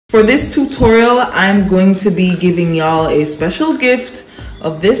For this tutorial, I'm going to be giving y'all a special gift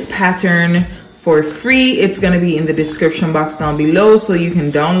of this pattern for free. It's going to be in the description box down below so you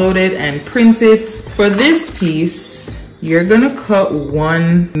can download it and print it. For this piece, you're going to cut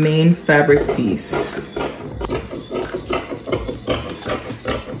one main fabric piece.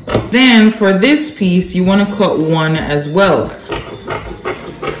 Then for this piece, you want to cut one as well.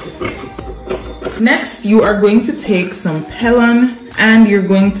 Next, you are going to take some pellon and you're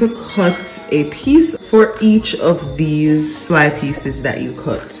going to cut a piece for each of these fly pieces that you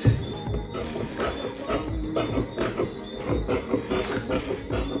cut.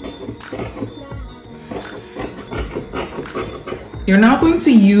 You're now going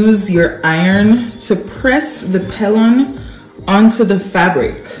to use your iron to press the pellon onto the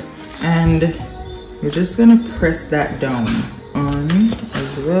fabric, and you're just gonna press that down on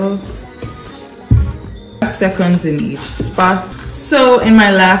as well. Seconds in each spot. So in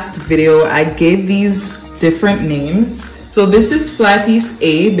my last video, I gave these different names. So this is fly piece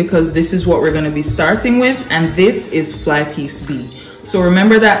A because this is what we're going to be starting with, and this is fly piece B. So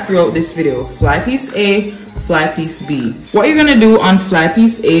remember that throughout this video: fly piece A, fly piece B. What you're going to do on fly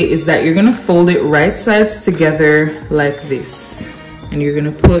piece A is that you're going to fold it right sides together like this, and you're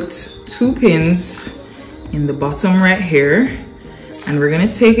going to put 2 pins in the bottom right here. And we're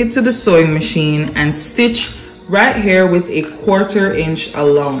gonna take it to the sewing machine and stitch right here with a 1/4 inch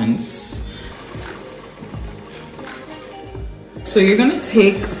allowance. So you're gonna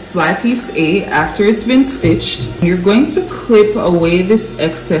take fly piece A after it's been stitched. You're going to clip away this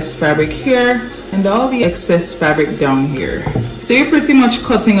excess fabric here and all the excess fabric down here. So you're pretty much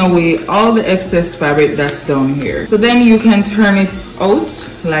cutting away all the excess fabric that's down here. So then you can turn it out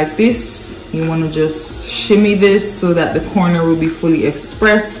like this. You want to just shimmy this so that the corner will be fully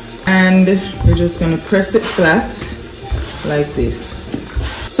expressed, and you're just going to press it flat like this.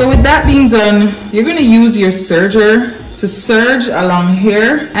 So with that being done, you're going to use your serger to serge along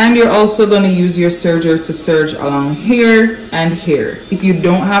here, and you're also going to use your serger to serge along here and here. If you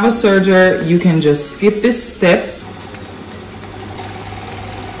don't have a serger, you can just skip this step.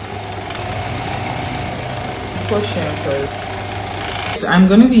 Push in first. I'm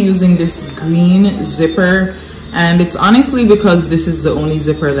going to be using this green zipper, and it's honestly because this is the only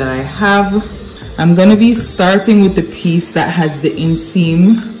zipper that I have. I'm going to be starting with the piece that has the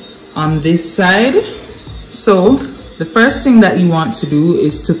inseam on this side. So the first thing that you want to do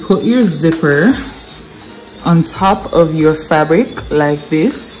is to put your zipper on top of your fabric like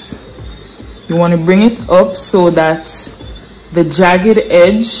this. You want to bring it up so that the jagged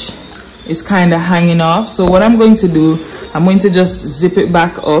edge is kind of hanging off. So what I'm going to do, I'm going to just zip it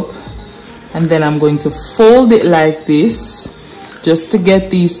back up, and then I'm going to fold it like this just to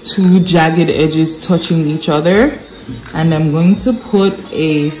get these 2 jagged edges touching each other. And I'm going to put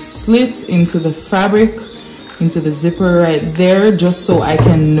a slit into the fabric, into the zipper right there, just so I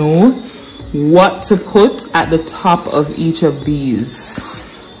can know what to put at the top of each of these.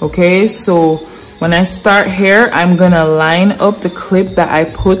 Okay, so when I start here, I'm gonna line up the clip that I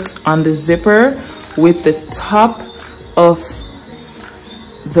put on the zipper with the top of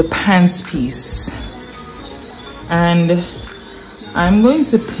the pants piece, and I'm going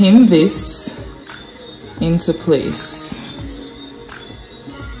to pin this into place.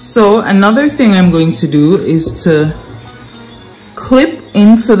 So another thing I'm going to do is to clip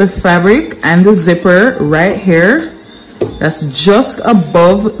into the fabric and the zipper right here. That's just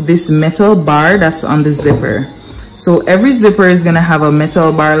above this metal bar that's on the zipper. So every zipper is gonna have a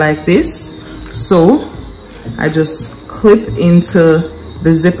metal bar like this. So I just clip into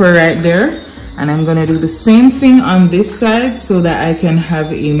the zipper right there, and I'm gonna do the same thing on this side so that I can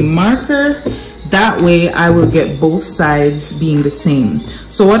have a marker. That way I will get both sides being the same.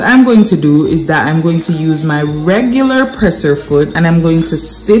 So what I'm going to do is that I'm going to use my regular presser foot, and I'm going to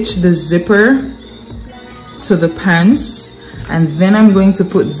stitch the zipper to the pants, and then I'm going to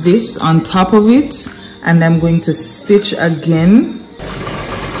put this on top of it, and I'm going to stitch again.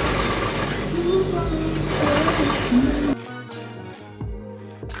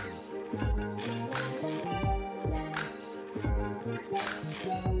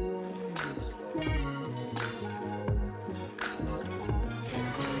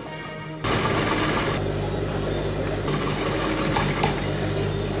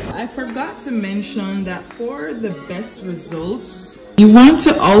 I forgot to mention that for the best results, you want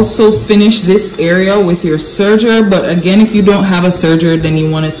to also finish this area with your serger, but again, if you don't have a serger, then you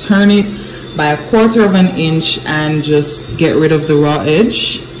want to turn it by 1/4 inch and just get rid of the raw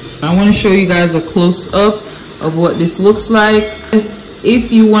edge. I want to show you guys a close-up of what this looks like.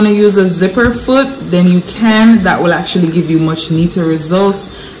 If you want to use a zipper foot, then you can. That will actually give you much neater results.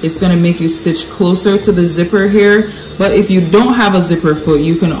 It's going to make you stitch closer to the zipper here. But if you don't have a zipper foot,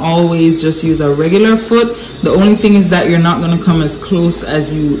 you can always just use a regular foot. The only thing is that you're not going to come as close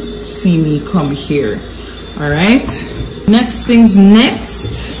as you see me come here. All right. Next things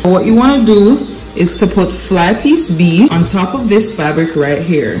next, what you want to do is to put fly piece B on top of this fabric right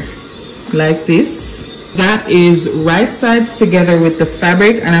here, like this. That is right sides together with the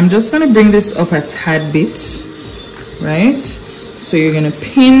fabric, and I'm just going to bring this up a tad bit, right? So you're going to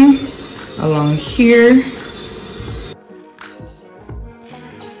pin along here,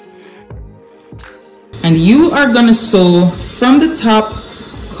 and you are going to sew from the top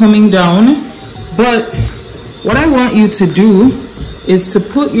coming down. But what I want you to do is to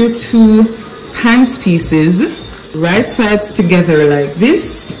put your two pants pieces right sides together like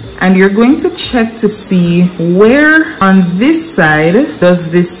this, and you're going to check to see where on this side does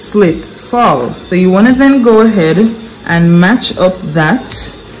this slit fall. So you want to then go ahead and match up that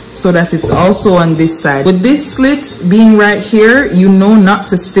so that it's also on this side. With this slit being right here, you know not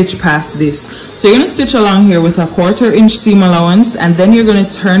to stitch past this. So you're going to stitch along here with a 1/4 inch seam allowance, and then you're going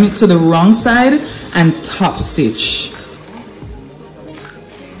to turn it to the wrong side and top stitch.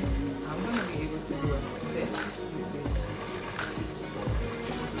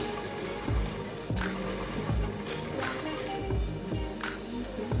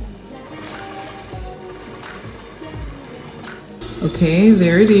 Okay,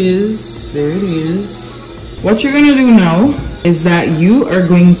 there it is, there it is. What you're gonna do now is that you are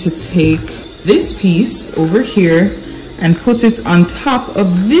going to take this piece over here and put it on top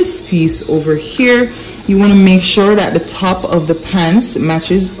of this piece over here. You wanna make sure that the top of the pants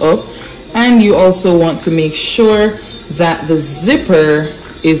matches up, and you also want to make sure that the zipper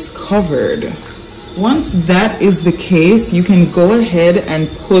is covered. Once that is the case, you can go ahead and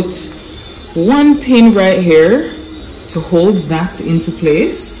put one pin right here to hold that into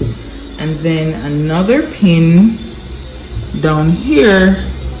place, and then another pin down here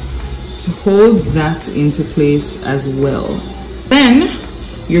to hold that into place as well. Then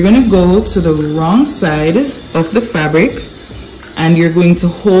you're going to go to the wrong side of the fabric, and you're going to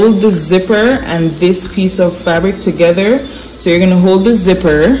hold the zipper and this piece of fabric together. So you're going to hold the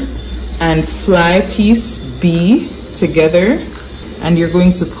zipper and fly piece B together, and you're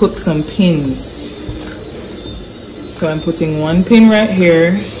going to put some pins. So I'm putting one pin right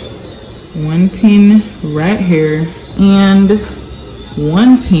here, one pin right here, and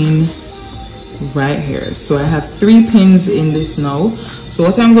one pin right here. So I have 3 pins in this now. So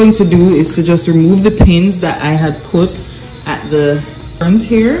what I'm going to do is to just remove the pins that I had put at the front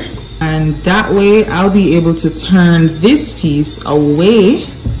here, and that way I'll be able to turn this piece away.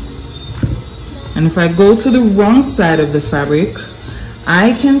 And if I go to the wrong side of the fabric,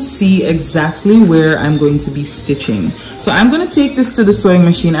 I can see exactly where I'm going to be stitching. So I'm going to take this to the sewing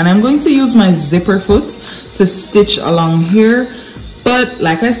machine, and I'm going to use my zipper foot to stitch along here. But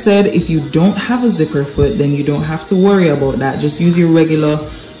like I said, if you don't have a zipper foot, then you don't have to worry about that. Just use your regular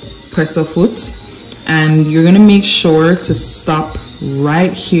presser foot, and you're going to make sure to stop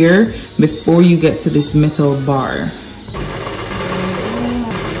right here before you get to this metal bar.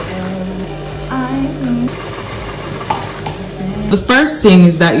 The first thing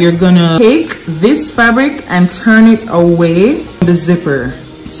is that you're gonna take this fabric and turn it away from the zipper.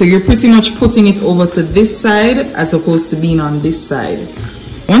 So you're pretty much putting it over to this side as opposed to being on this side.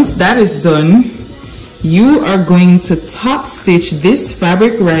 Once that is done, you are going to top stitch this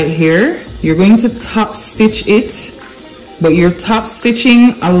fabric right here. You're going to top stitch it, but you're top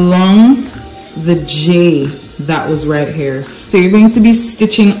stitching along the J that was right here. So you're going to be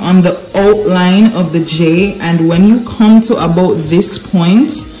stitching on the outline of the J, and when you come to about this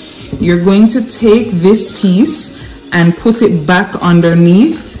point, you're going to take this piece and put it back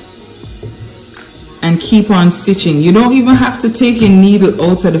underneath and keep on stitching. You don't even have to take a needle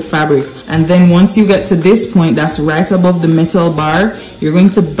out of the fabric. And then once you get to this point, that's right above the metal bar, you're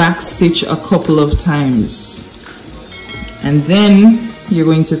going to back stitch a couple of times. And then you're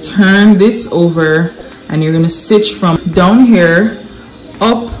going to turn this over, and you're going to stitch from down here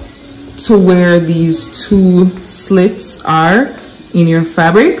up to where these 2 slits are in your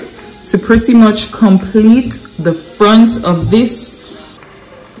fabric to pretty much complete the front of this.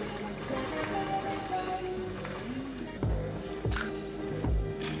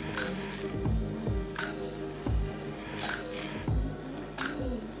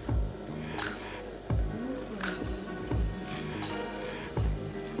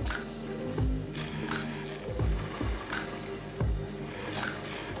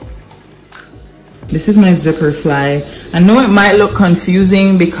 This is my zipper fly. I know it might look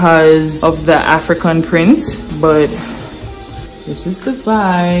confusing because of the African print, but this is the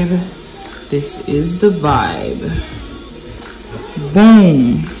vibe. This is the vibe.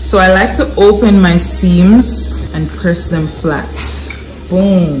 Boom. So I like to open my seams and press them flat.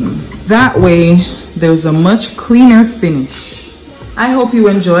 Boom. That way there's a much cleaner finish. I hope you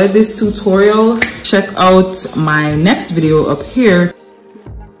enjoyed this tutorial. Check out my next video up here.